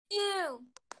You.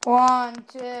 1,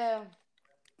 2.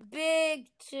 Big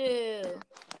 2.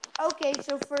 Okay,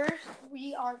 so first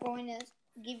we are going to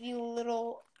give you a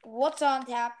little what's on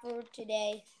tap for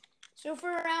today. So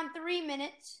for around 3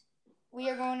 minutes, we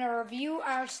are going to review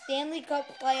our Stanley Cup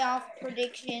playoff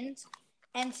predictions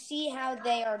and see how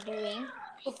they are doing.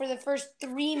 But for the first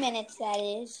 3 minutes, that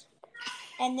is.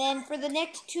 And then for the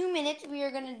next 2 minutes, we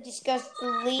are going to discuss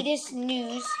the latest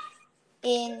news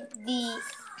in the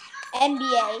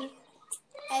NBA.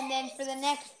 And then for the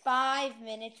next 5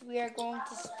 minutes, we are going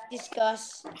to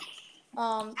discuss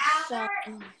some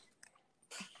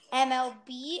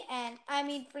MLB. And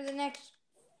for the next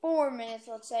 4 minutes,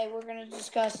 let's say, we're going to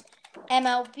discuss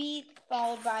MLB,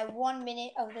 followed by 1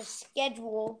 minute of the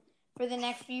schedule for the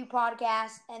next few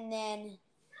podcasts. And then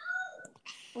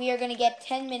we are going to get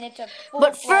 10 minutes of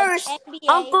But first, NBA.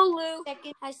 Uncle Lou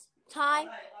has time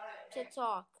to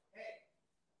talk.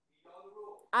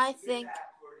 I think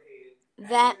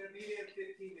that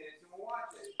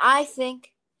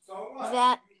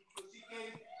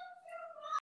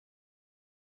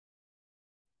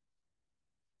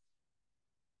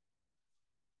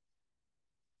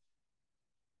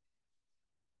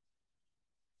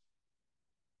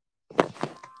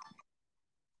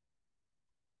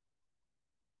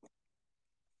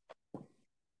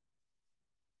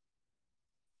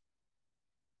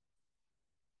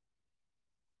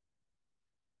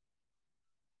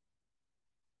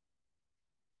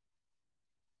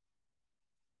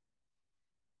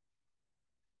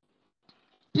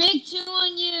Big 2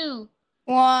 on you.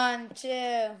 1,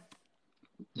 2.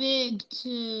 Big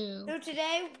 2. So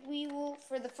today we will,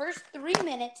 for the first 3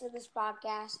 minutes of this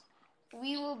podcast,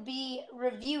 we will be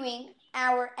reviewing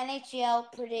our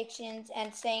NHL predictions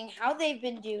and saying how they've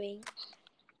been doing.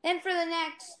 Then for the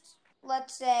next,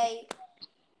 let's say,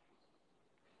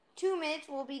 2 minutes,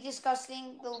 we'll be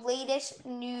discussing the latest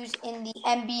news in the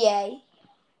NBA.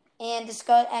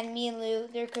 And me and Lou,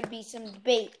 there could be some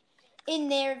debate in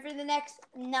there for the next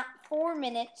 4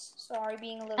 minutes. Sorry,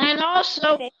 being a little. And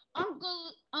also,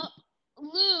 Uncle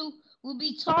Lou will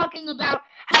be talking about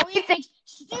how he thinks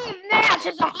Steve Nash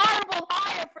is a horrible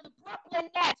hire for the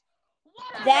Brooklyn Nets.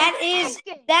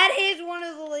 That is one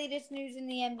of the latest news in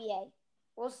the NBA.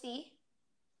 We'll see.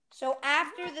 So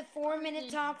after the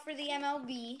 4-minute talk for the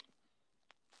MLB,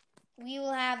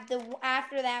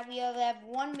 after that we'll have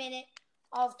 1 minute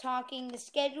of talking the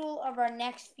schedule of our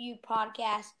next few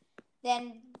podcasts.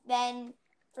 Then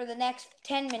for the next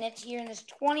 10 minutes here in this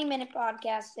 20-minute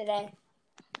podcast today,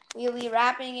 we'll be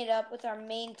wrapping it up with our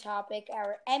main topic,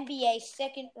 our NBA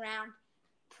second round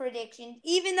predictions.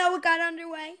 Even though it got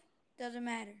underway, doesn't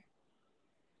matter.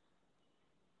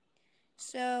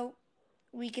 So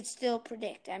we could still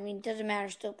predict. Doesn't matter,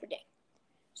 still predict.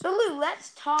 So Lou,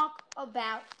 let's talk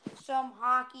about some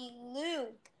hockey.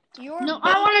 Lou, I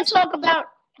want to talk about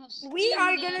we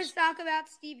are going to talk about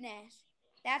Steve Nash.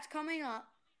 That's coming up.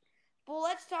 But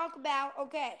let's talk about,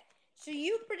 okay, so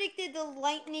you predicted the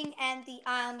Lightning and the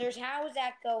Islanders. How is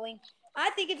that going?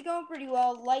 I think it's going pretty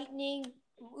well. Lightning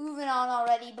moving on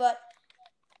already, but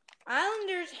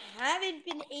Islanders haven't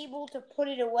been able to put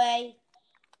it away.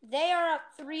 They are up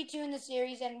 3-2 in the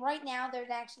series, and right now there's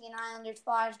actually an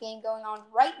Islanders-Flyers game going on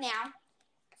right now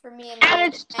for me and Lou.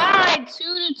 And it's tied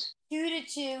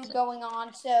 2-2 going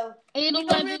on, so we don't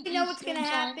really know what's going to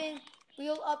happen.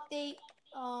 We'll update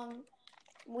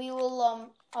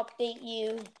update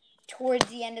you towards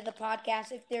the end of the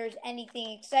podcast if there's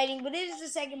anything exciting, but it is the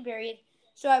second period,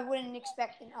 so I wouldn't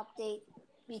expect an update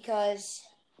because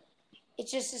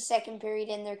it's just the second period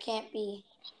and there can't be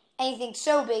anything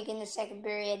so big in the second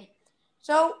period.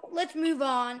 So let's move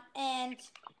on. And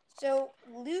so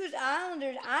lose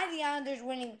Islanders. I have the Islanders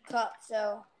winning the cup.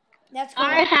 So that's cool.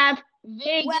 I have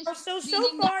Vegas. Well, so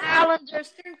far the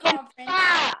Islanders Eastern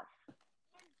Conference.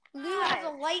 Lou has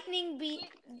a Lightning beat.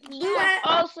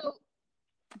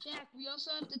 Jack, we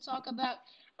also have to talk about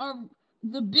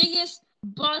the biggest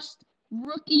bust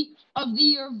rookie of the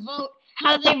year vote.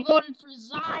 How they voted for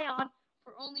Zion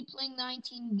for only playing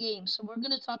 19 games. So we're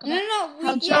going to talk about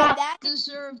how Jock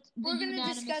deserved the We're going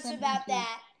to discuss MVP. about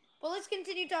that. But let's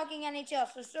continue talking NHL.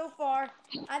 So far,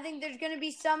 I think there's going to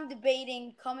be some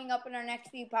debating coming up in our next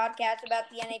few podcasts about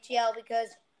the NHL because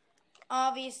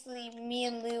obviously me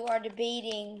and Lou are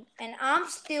debating. And I'm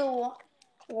still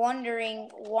wondering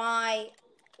why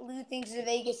Lou thinks the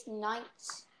Vegas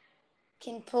Knights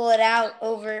can pull it out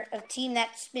over a team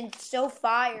that's been so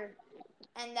fired.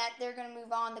 And that they're going to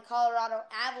move on, the Colorado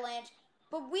Avalanche.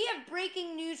 But we have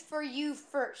breaking news for you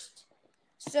first.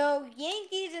 So,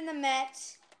 Yankees and the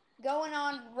Mets going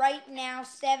on right now,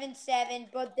 7-7.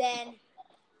 But then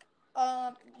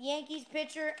Yankees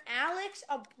pitcher Alex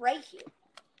Abreu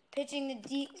pitching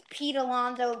to Pete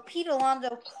Alonso. Pete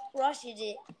Alonso crushes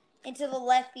it into the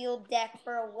left field deck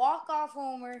for a walk-off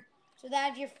homer. So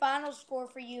that's your final score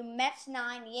for you. Mets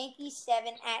 9, Yankees 7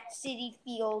 at Citi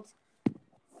Field.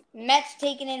 Mets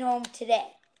taking it home today.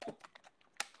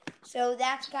 So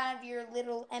that's kind of your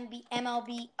little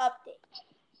MLB update.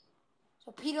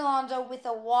 So Pete Alonso with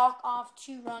a walk-off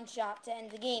 2-run shot to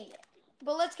end the game there.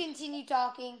 But let's continue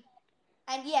talking.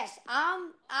 And yes,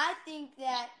 I think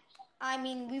that,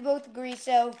 we both agree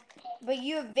so. But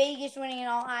you have Vegas winning and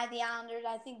all high the Islanders.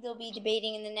 I think they'll be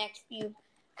debating in the next few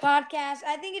podcasts.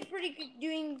 I think it's pretty good,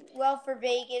 doing well for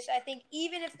Vegas. I think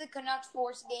even if the Canucks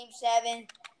force Game 7,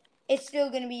 it's still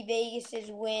going to be Vegas'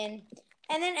 win.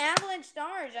 And then Avalanche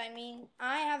Stars.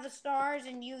 I have the Stars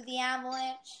and you have the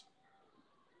Avalanche.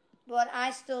 But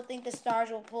I still think the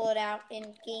Stars will pull it out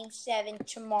in Game 7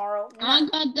 tomorrow. I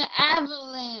got the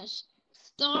Avalanche.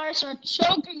 Stars are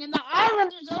choking, and the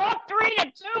Islanders are up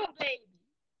 3-2, baby.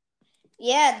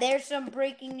 Yeah, there's some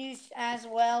breaking news as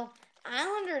well.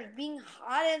 Islanders being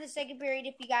hot in the second period,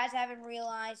 if you guys haven't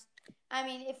realized.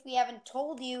 If we haven't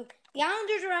told you, the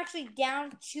Islanders are actually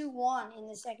down 2-1 in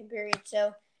the second period.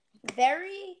 So,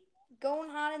 very going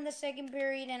hot in the second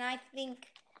period, and I think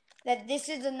that this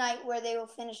is a night where they will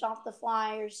finish off the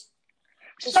Flyers.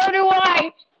 So do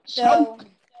I. So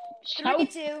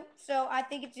 3-2. So I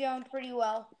think it's going pretty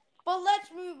well. But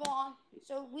let's move on.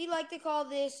 So we like to call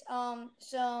this our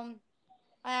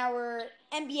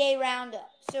NBA roundup.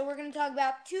 So we're going to talk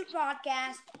about two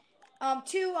podcasts,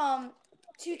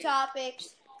 two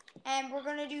topics, and we're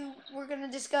going to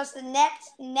discuss the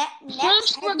Nets.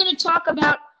 First, we're going to talk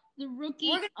about the rookie.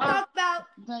 We're going to talk about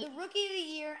the rookie of the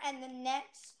year and the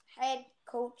Nets head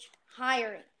coach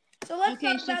hiring. So let's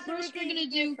talk about the rookie of the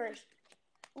year first.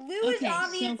 Lou is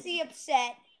obviously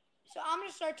upset. So I'm going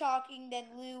to start talking, then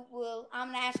I'm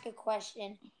going to ask a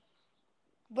question.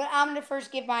 But I'm going to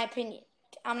first give my opinion.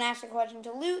 I'm going to ask a question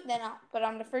to Lou, but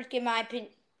I'm going to first give my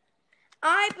opinion.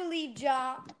 I believe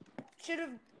Ja should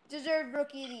have deserved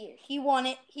Rookie of the Year. He won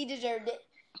it. He deserved it.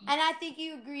 And I think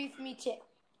you agree with me too.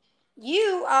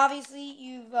 You, obviously,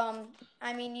 you've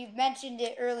mentioned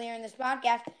it earlier in this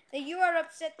podcast, that you are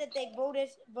upset that they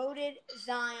voted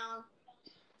Zion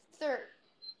third.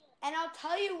 And I'll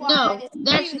tell you why. No,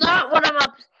 that's not what I'm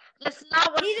upset. That's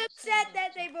not what He's upset that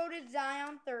they voted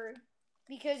Zion third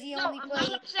because he only played.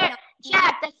 I'm not upset.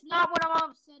 Chat, that's not what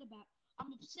I'm upset about.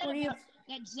 I'm upset about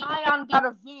that Zion got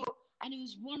a vote and it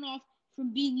was one off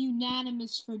from being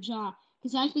unanimous for Ja.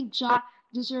 Because I think Ja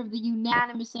deserved the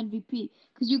unanimous MVP.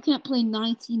 Because you can't play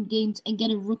 19 games and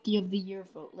get a Rookie of the Year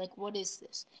vote. Like, what is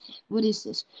this? What is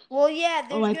this? Well, yeah,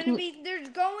 there's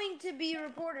going to be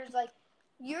reporters like,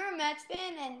 you're a Mets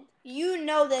fan, and you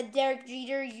know that Derek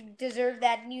Jeter deserved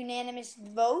that unanimous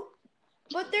vote.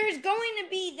 But there's going to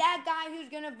be that guy who's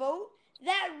going to vote,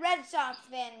 that Red Sox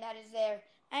fan that is there,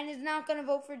 and is not going to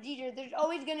vote for Jeter. There's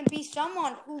always going to be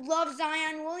someone who loves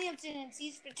Zion Williamson and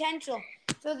sees potential.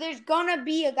 So there's going to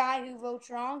be a guy who votes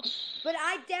wrong. But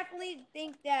I definitely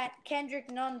think that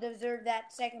Kendrick Nunn deserved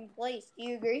that second place. Do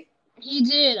you agree? He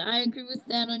did. I agree with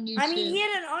that on you, too. He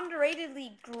had an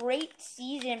underratedly great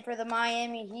season for the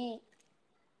Miami Heat.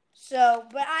 So,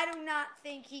 but I do not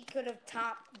think he could have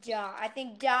topped Ja. I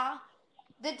think Ja,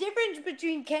 the difference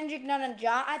between Kendrick Nunn and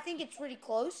Ja, I think it's pretty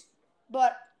close.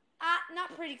 But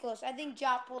not pretty close. I think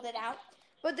Ja pulled it out.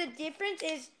 But the difference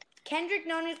is Kendrick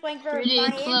Nunn is playing for pretty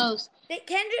Miami. Close.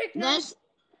 Kendrick Nunn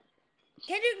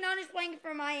is playing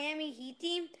for a Miami Heat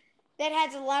team that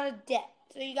has a lot of depth.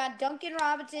 So you got Duncan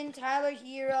Robinson, Tyler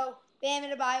Hero, Bam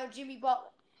Adebayo, Jimmy Butler.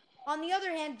 On the other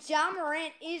hand, Ja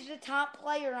Morant is the top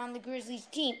player on the Grizzlies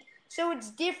team. So it's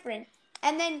different.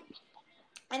 And then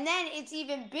it's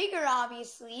even bigger,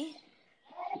 obviously,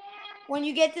 when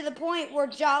you get to the point where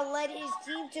Ja led his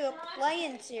team to a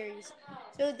play-in series.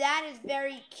 So that is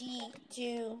very key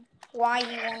to why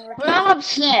he won Rookie. But I'm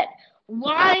upset.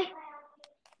 Why?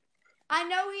 I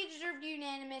know he deserved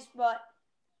unanimous, but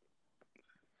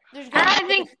I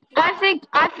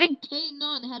think K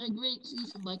Nunn had a great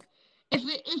season. Like, if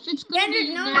it's gonna be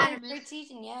unanimous, Nunn had a great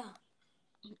season, yeah.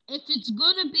 If it's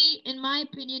gonna be, in my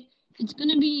opinion, it's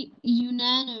gonna be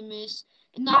unanimous,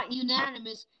 not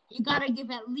unanimous. You gotta give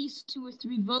at least 2 or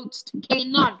 3 votes to K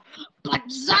Nunn. But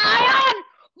Zion,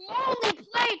 who only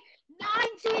played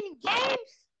 19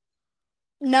 games.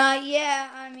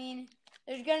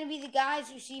 There's gonna be the guys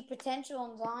who see potential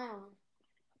in Zion.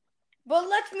 But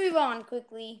let's move on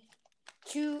quickly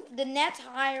to the Nets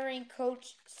hiring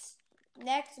coach.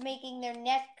 Nets making their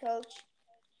Nets coach,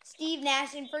 Steve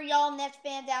Nash. And for y'all Nets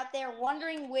fans out there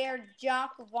wondering where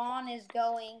Jacque Vaughn is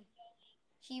going,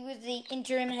 He was the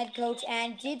interim head coach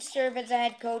and did serve as a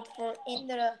head coach in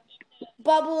the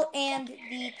bubble and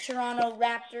the Toronto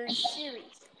Raptors series.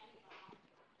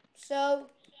 So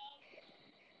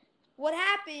what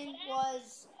happened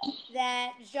was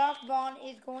that Jacques Vaughn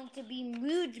is going to be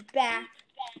moved back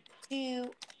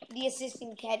to the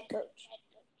assistant head coach.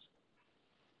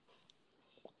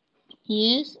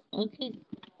 He is? Okay.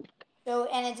 So,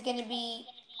 and it's going to be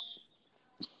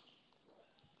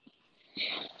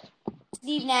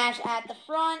Steve Nash at the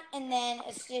front and then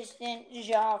assistant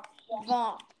Jacques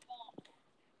Vaughn.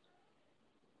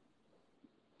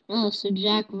 Oh, so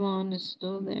Jack Vaughn is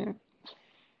still there.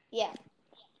 Yeah.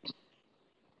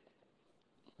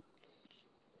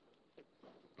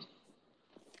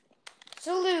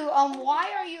 So, Lou,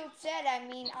 why are you upset? I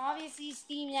mean, obviously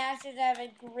Steve Nash has had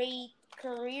a great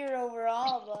career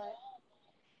overall,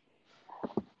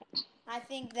 but I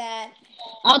think that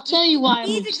I'll tell you why I'm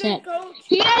he's upset. a good coach.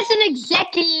 He has an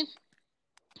executive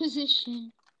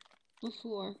position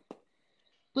before,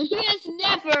 but he has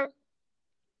never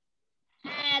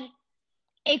had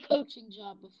a coaching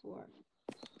job before.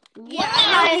 Yeah,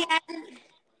 Why?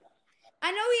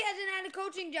 I know he hasn't had a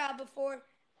coaching job before,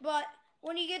 but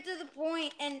when you get to the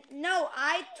point, and no,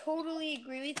 I totally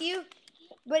agree with you,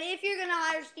 but if you're going to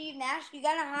hire Steve Nash, you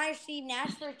got to hire Steve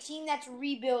Nash for a team that's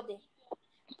rebuilding.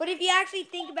 But if you actually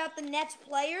think about the Nets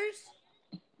players,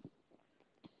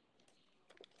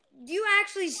 do you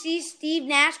actually see Steve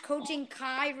Nash coaching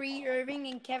Kyrie Irving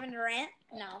and Kevin Durant?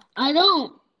 No. I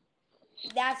don't.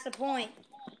 That's the point.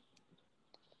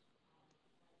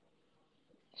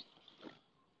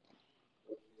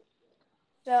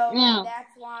 So Yeah.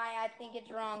 that's why I think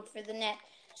it's wrong for the Nets.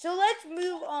 So let's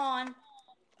move on.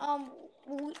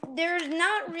 There's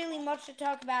not really much to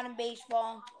talk about in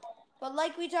baseball, but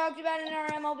like we talked about in our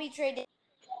MLB trade,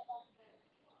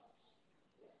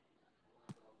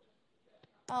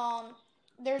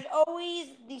 there's always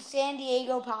the San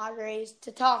Diego Padres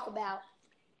to talk about.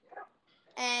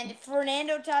 And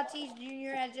Fernando Tatis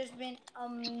Jr. has just been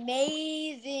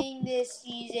amazing this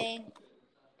season.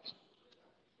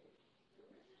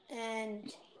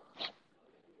 And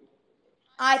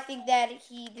I think that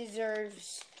he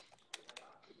deserves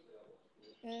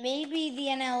maybe the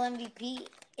NL MVP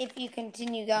if you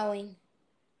continue going.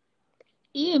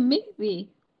 Yeah, maybe.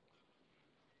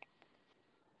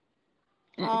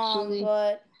 Actually.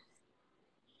 But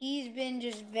he's been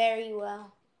just very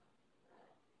well.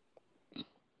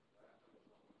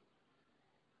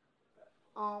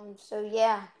 So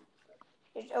yeah,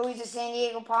 there's always the San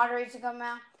Diego Padres to come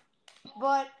out,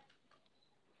 but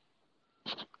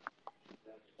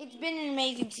it's been an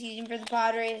amazing season for the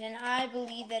Padres, and I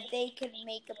believe that they could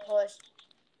make a push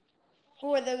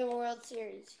for the World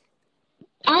Series.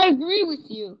 I agree with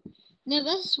you. Now,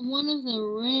 that's one of the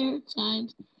rare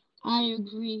times I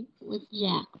agree with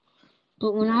Jack.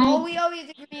 But when Well, we always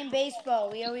agree in baseball.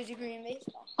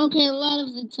 Okay, a lot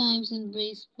of the times in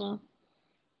baseball.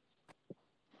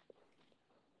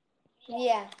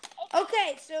 Yeah.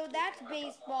 Okay, so that's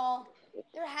baseball.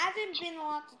 There hasn't been a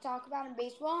lot to talk about in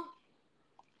baseball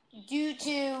due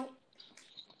to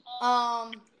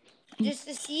just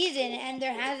the season, and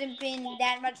there hasn't been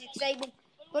that much excitement.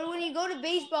 But when you go to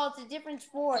baseball, it's a different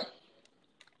sport.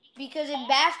 Because in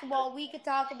basketball, we could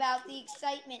talk about the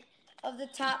excitement of the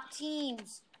top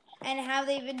teams and how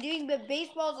they've been doing. But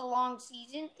baseball is a long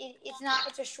season.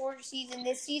 It's a shorter season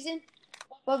this season.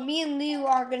 But me and Lou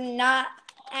are going to not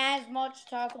as much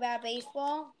talk about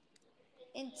baseball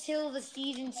until the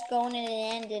season's going to an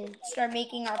end and start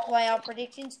making our playoff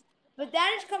predictions. But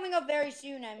that is coming up very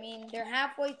soon. I mean, they're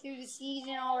halfway through the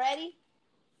season already.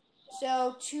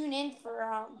 So tune in for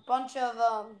a bunch of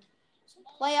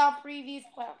playoff previews,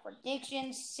 playoff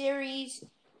predictions, series.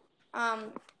 As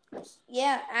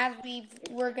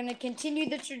we're going to continue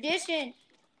the tradition.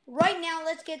 Right now,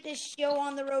 let's get this show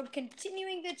on the road,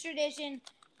 continuing the tradition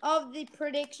of the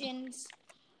predictions.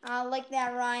 Like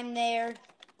that rhyme there.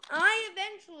 I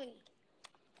eventually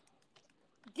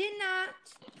did not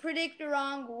predict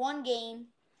wrong one game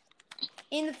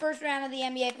in the first round of the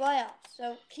NBA playoffs.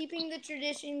 So keeping the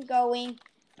tradition going,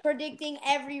 predicting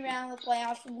every round of the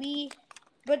playoffs.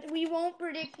 But we won't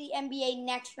predict the NBA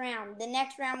next round. The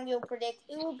next round we'll predict,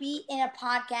 it will be in a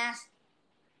podcast.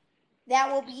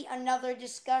 That will be another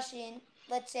discussion,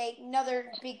 let's say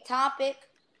another big topic,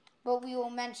 but we will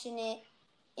mention it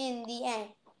in the end.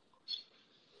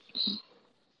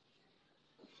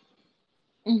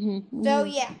 So,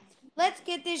 yeah, let's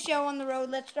get this show on the road.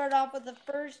 Let's start off with the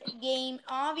first game.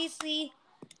 Obviously,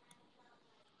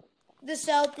 the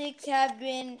Celtics have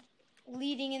been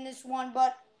leading in this one,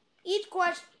 but each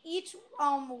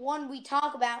one we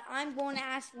talk about, I'm going to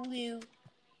ask Lou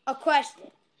a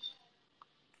question.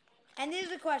 And this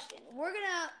is a question. We're going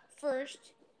to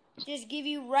first just give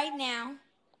you right now.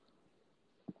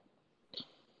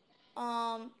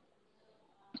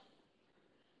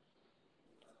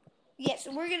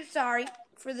 So sorry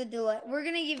for the delay. We're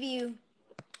going to give you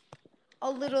a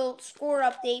little score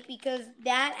update because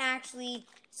that actually,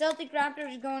 Celtic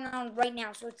Raptors is going on right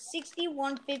now. So it's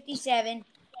 61-57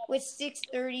 with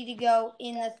 6:30 to go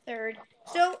in the third.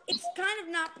 So it's kind of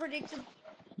not predictable.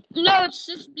 No, it's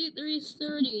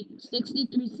 63-30.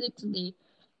 63-60.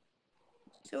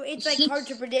 So it's like hard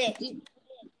to predict. It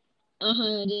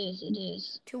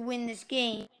is. To win this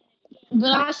game.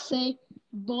 But I say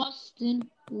Boston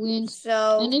wins.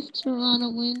 So, and if Toronto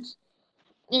wins,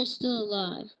 they're still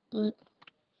alive. But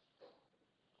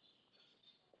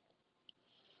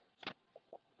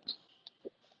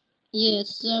yeah,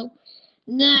 so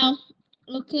now,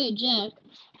 okay, Jack,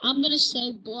 I'm gonna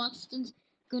say Boston's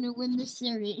gonna win the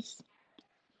series.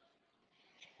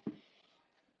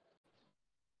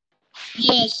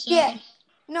 Yes. Yeah.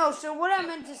 No, so what I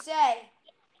meant to say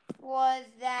was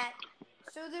that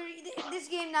this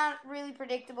game not really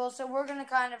predictable, so we're going to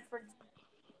kind of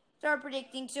start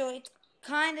predicting. So it's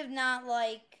kind of not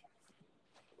like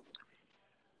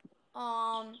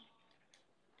and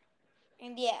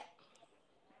yeah.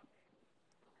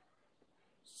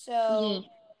 So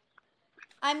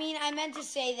I mean, I meant to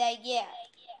say that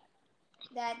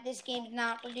that this game's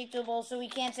not predictable, so we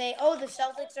can't say, oh, the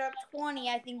Celtics are up 20,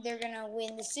 I think they're going to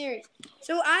win the series.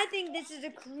 So I think this is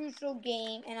a crucial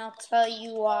game, and I'll tell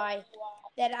you why.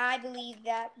 That I believe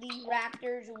that the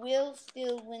Raptors will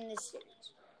still win the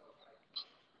series.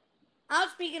 I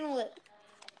was speaking to Luke,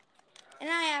 and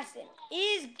I asked him,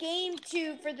 is Game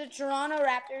 2 for the Toronto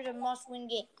Raptors a must-win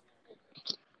game?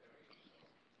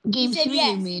 Game 3,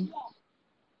 yes. you mean?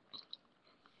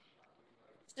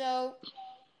 So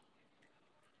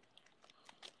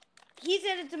he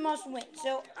said it's a must-win.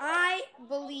 So I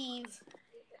believe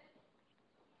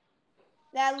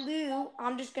that Lou,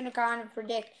 I'm just going to kind of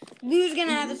predict, Lou's going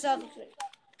to have the Celtics win.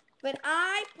 But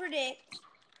I predict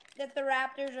that the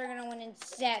Raptors are going to win in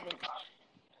 7.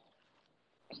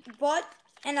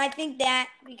 And I think that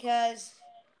because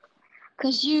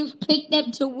you've picked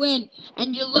them to win,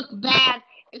 and you look bad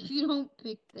if you don't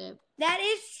pick them. That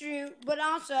is true, but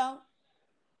also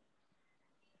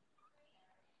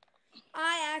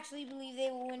I actually believe they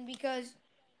will win because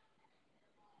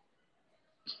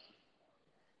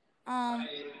and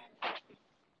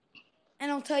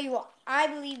I'll tell you what, I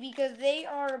believe because they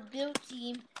are a built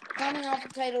team coming off a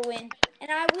title win, and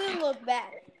I will look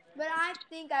bad. But I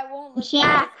think I won't look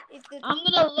bad if I'm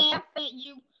going to laugh at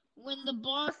you when the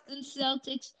Boston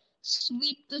Celtics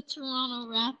sweep the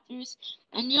Toronto Raptors.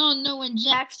 And y'all know when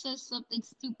Jack says something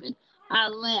stupid, I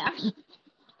laugh.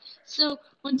 So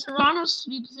when Toronto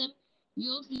sweeps him,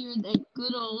 you'll hear that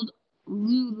good old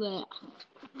Lou laugh.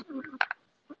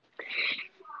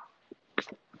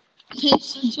 Okay,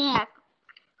 so Jack,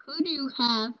 who do you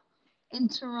have in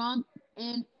Toronto,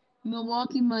 in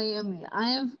Milwaukee, Miami? I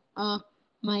have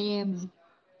Miami.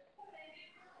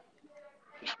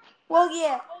 Well,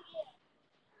 yeah.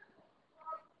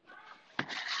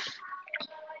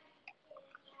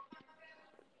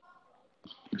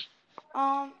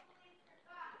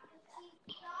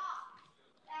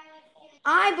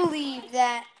 I believe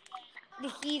that the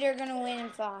Heat are going to win in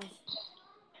 5.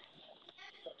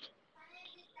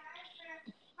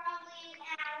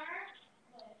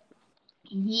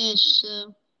 Yes,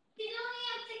 so.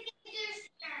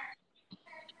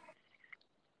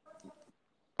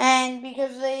 And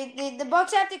because the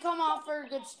Bucks have to come off for a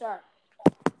good start.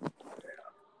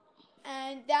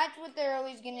 And that's what they're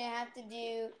always going to have to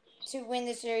do to win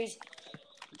the series.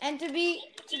 And to be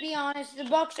honest, the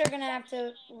Bucks are going to have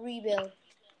to rebuild.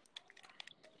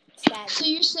 Sadly. So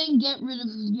you're saying get rid of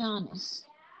Giannis?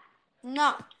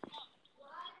 No.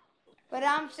 But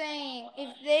I'm saying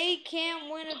if they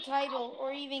can't win a title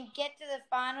or even get to the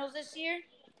finals this year,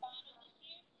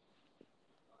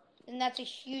 then that's a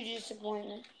huge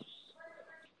disappointment.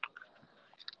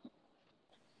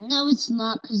 No, it's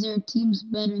not, because their team's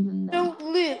better than them. So,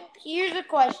 Luke, here's a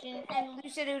question, and Lou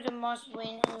said it was a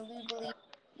must-win, and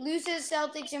Lou says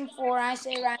Celtics in 4, I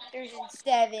say Raptors in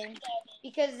 7,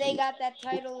 because they got that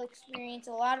title experience,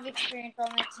 a lot of experience on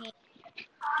that team.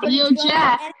 But yo,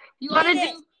 Jack, you want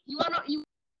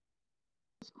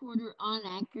this quarter on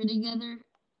Anchor together,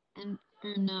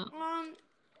 or no?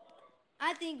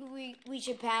 I think we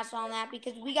should pass on that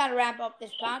because we got to wrap up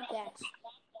this podcast.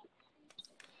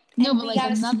 No, but like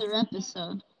another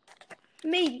episode.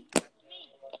 Maybe.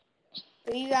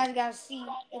 But you guys got to see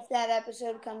if that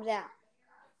episode comes out.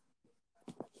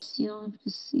 You'll have to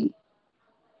see.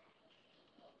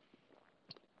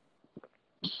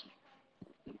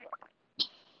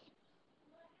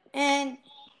 And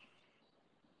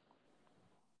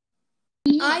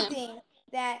Yeah. I think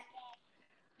that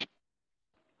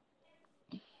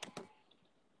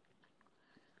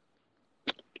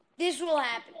this will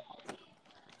happen.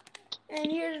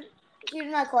 And here's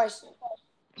my question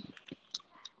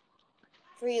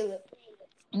for you, Luke.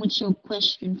 What's your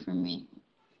question for me?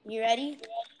 You ready?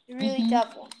 It's a really Mhm.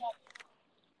 tough one.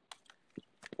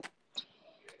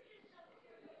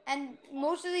 And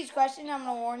most of these questions, I'm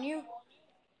gonna warn you,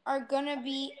 are gonna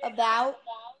be about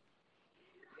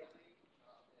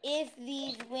if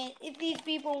these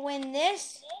people win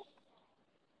this,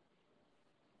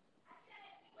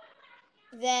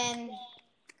 then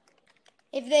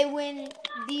if they win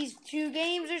these 2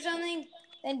 games or something,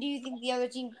 then do you think the other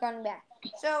team's coming back?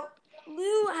 So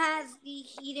Lou has the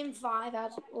Heat in 5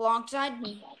 alongside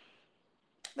me.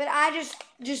 But I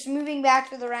just moving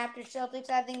back to the Raptors Celtics,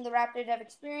 I think the Raptors have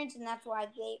experience, and that's why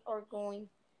they are going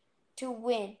to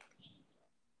win.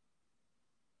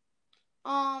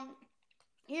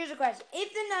 Here's a question: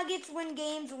 if the Nuggets win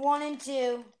games 1 and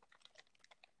 2,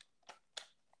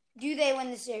 do they win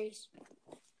the series?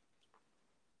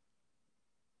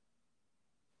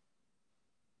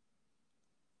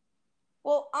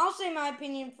 Well, I'll say my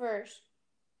opinion first,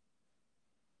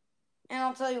 and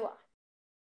I'll tell you why.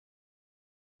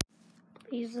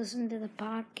 Please listen to the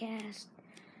podcast.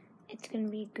 It's going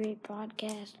to be a great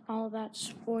podcast all about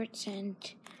sports, and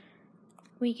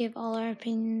we give all our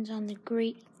opinions on the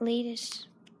great latest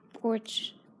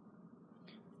sports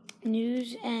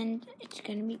news, and it's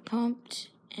going to be pumped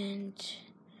and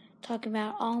talk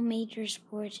about all major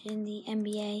sports in the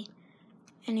NBA,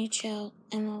 NHL,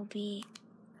 MLB,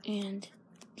 and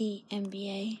the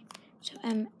NBA. So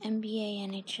NBA,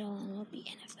 NHL, MLB,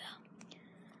 NFL.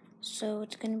 So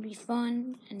it's going to be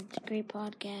fun, and it's a great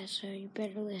podcast, so you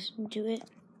better listen to it.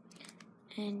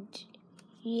 And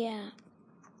yeah,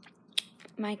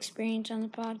 my experience on the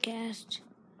podcast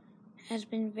has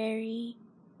been very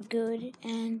good,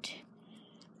 and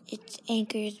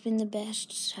Anchor has been the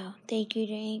best. So thank you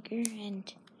to Anchor,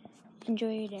 and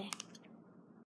enjoy your day.